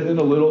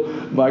a little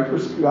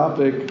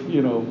microscopic,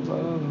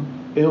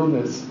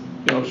 illness,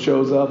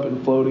 shows up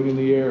and floating in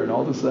the air, and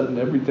all of a sudden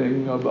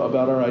everything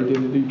about our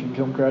identity can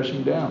come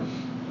crashing down.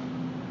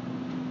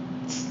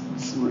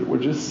 We're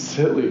just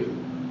silly.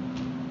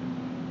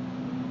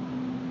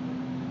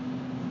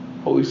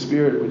 Holy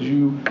Spirit, would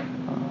you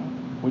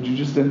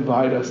just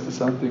invite us to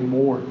something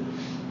more?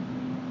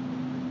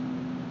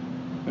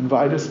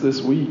 Invite us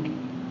this week.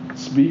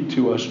 Speak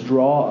to us,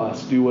 draw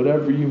us, do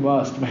whatever you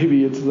must.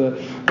 Maybe it's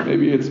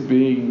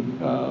being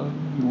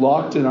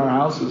locked in our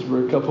houses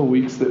for a couple of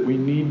weeks that we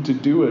need to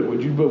do it.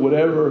 Would you, but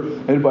whatever,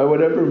 and by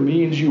whatever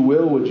means you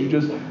will, would you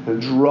just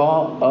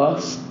draw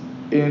us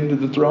into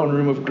the throne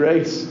room of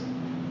grace?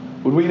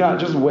 Would we not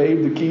just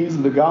wave the keys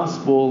of the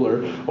gospel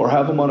or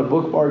have them on a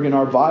bookmark in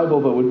our Bible,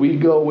 but would we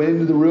go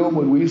into the room?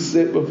 Would we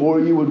sit before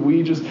you? Would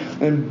we just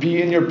and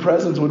be in your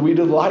presence? Would we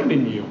delight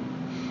in you?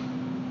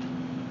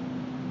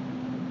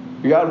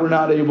 God, we're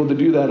not able to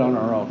do that on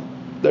our own.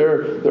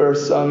 There are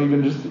some,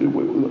 even just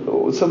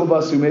some of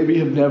us who maybe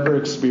have never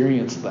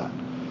experienced that.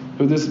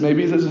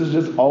 Maybe this has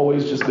just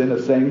always just been a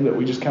thing that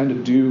we just kind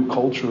of do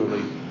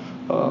culturally.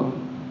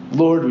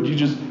 Lord, would you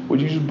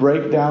just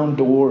break down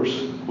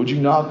doors? Would you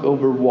knock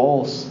over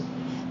walls?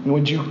 And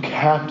would you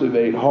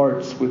captivate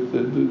hearts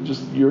with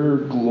just your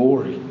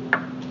glory?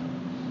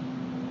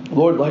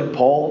 Lord, like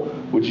Paul,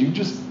 would you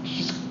just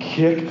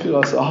kick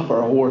us off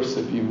our horse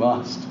if you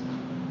must,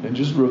 and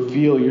just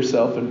reveal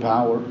yourself in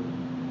power,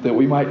 that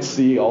we might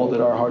see all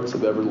that our hearts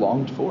have ever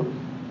longed for.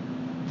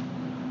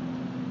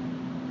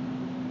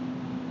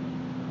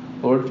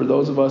 Lord, for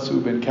those of us who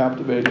have been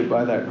captivated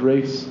by that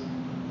grace,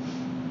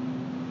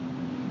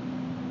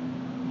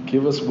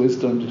 give us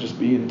wisdom to just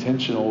be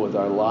intentional with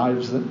our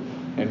lives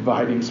and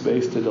inviting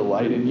space to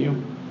delight in you.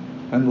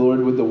 And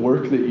Lord, with the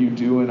work that you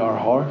do in our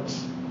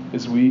hearts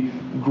as we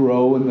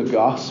grow in the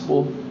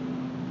gospel,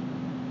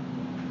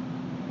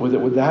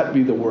 would that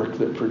be the work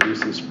that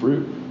produces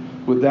fruit?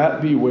 Would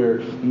that be where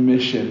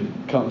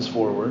mission comes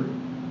forward?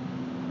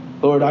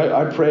 Lord,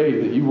 I pray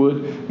that you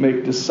would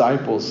make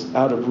disciples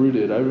out of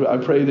Rooted. I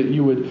pray that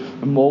you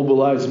would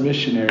mobilize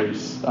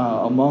missionaries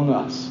among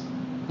us.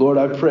 Lord,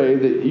 I pray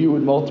that you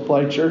would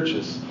multiply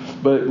churches.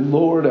 But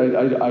Lord,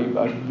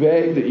 I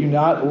beg that you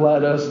not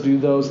let us do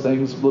those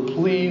things. But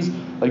please,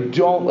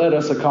 don't let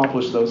us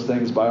accomplish those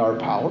things by our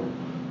power.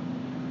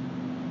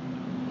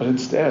 But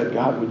instead,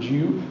 God, would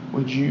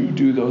you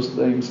do those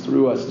things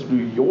through us,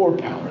 through your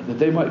power, that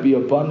they might be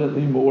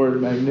abundantly more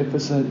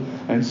magnificent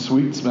and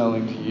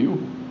sweet-smelling to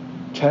you,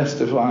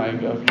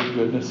 testifying of your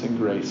goodness and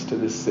grace to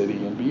this city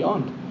and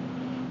beyond.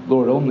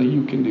 Lord, only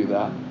you can do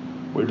that.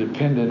 We're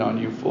dependent on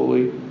you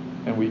fully,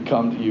 and we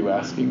come to you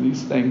asking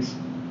these things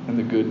in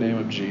the good name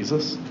of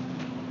Jesus.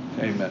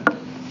 Amen.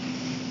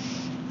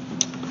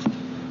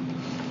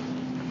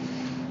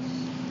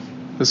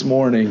 This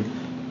morning,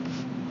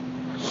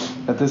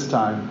 at this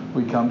time,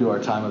 we come to our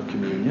time of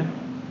communion.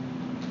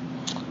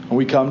 When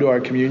we come to our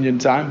communion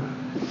time,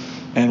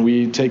 and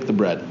we take the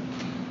bread.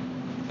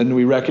 And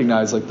we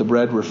recognize the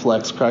bread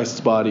reflects Christ's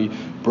body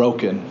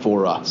broken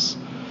for us.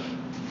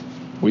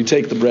 We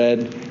take the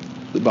bread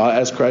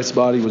as Christ's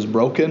body was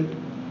broken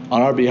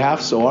on our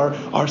behalf, so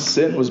our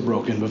sin was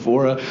broken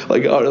before,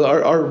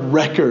 our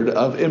record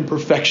of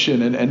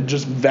imperfection and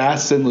just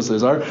vast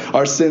sinlessness.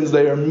 Our sins,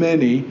 they are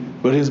many,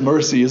 but his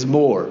mercy is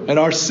more. And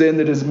our sin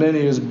that is many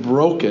is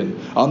broken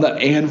on the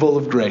anvil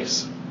of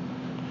grace.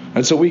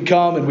 And so we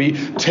come and we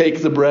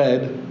take the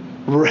bread,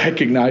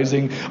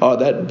 recognizing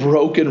that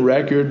broken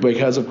record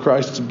because of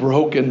Christ's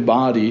broken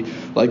body,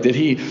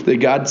 that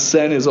God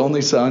sent his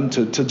only Son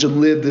to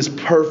live this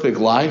perfect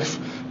life,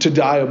 to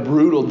die a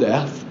brutal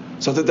death,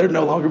 so that there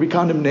no longer be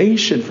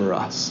condemnation for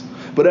us,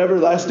 but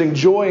everlasting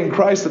joy in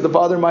Christ, that the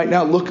Father might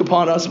now look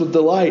upon us with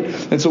delight.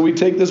 And so we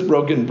take this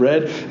broken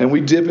bread and we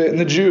dip it in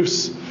the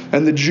juice.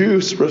 And the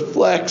juice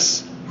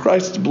reflects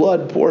Christ's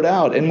blood poured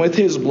out. And with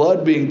his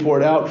blood being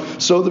poured out,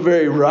 so the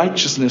very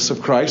righteousness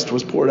of Christ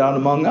was poured out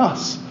among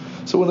us.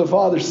 So when the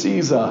Father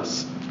sees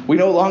us, we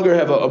no longer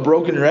have a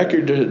broken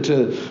record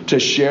to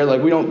share.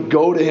 We don't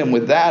go to him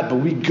with that, but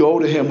we go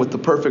to him with the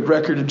perfect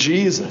record of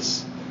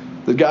Jesus.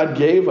 That God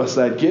gave us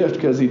that gift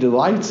because he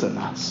delights in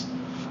us.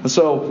 And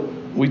so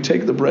we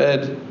take the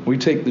bread, we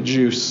take the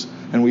juice,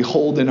 and we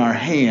hold in our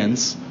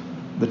hands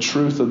the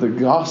truth of the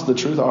gospel, the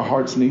truth our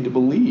hearts need to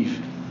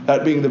believe.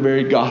 That being the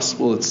very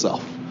gospel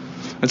itself.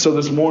 And so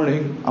this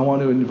morning, I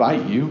want to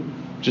invite you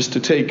just to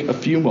take a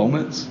few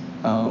moments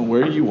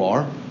where you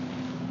are.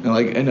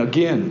 And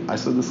again, I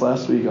said this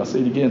last week, I'll say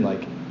it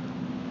again,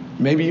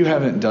 maybe you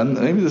haven't done,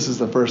 maybe this is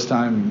the first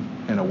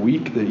time in a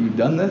week that you've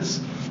done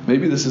this.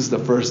 Maybe this is the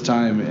first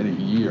time in a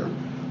year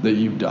that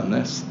you've done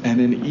this. And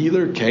in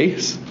either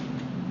case,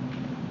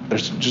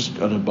 there's just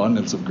an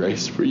abundance of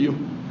grace for you.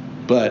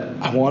 But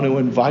I want to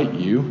invite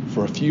you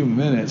for a few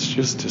minutes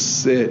just to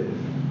sit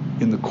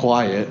in the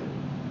quiet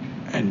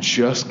and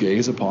just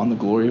gaze upon the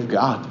glory of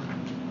God.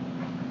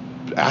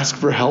 Ask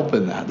for help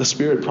in that. The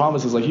Spirit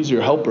promises he's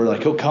your helper.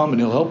 He'll come and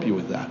he'll help you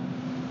with that.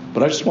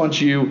 But I just want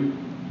you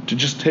to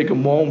just take a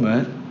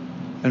moment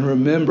and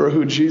remember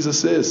who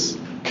Jesus is.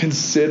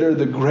 Consider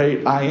the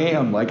great I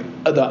am,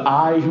 the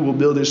I who will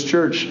build his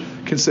church.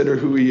 Consider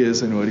who he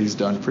is and what he's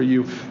done for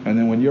you. And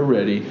then when you're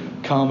ready,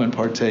 come and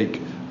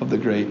partake of the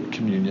great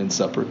communion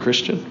supper.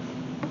 Christian.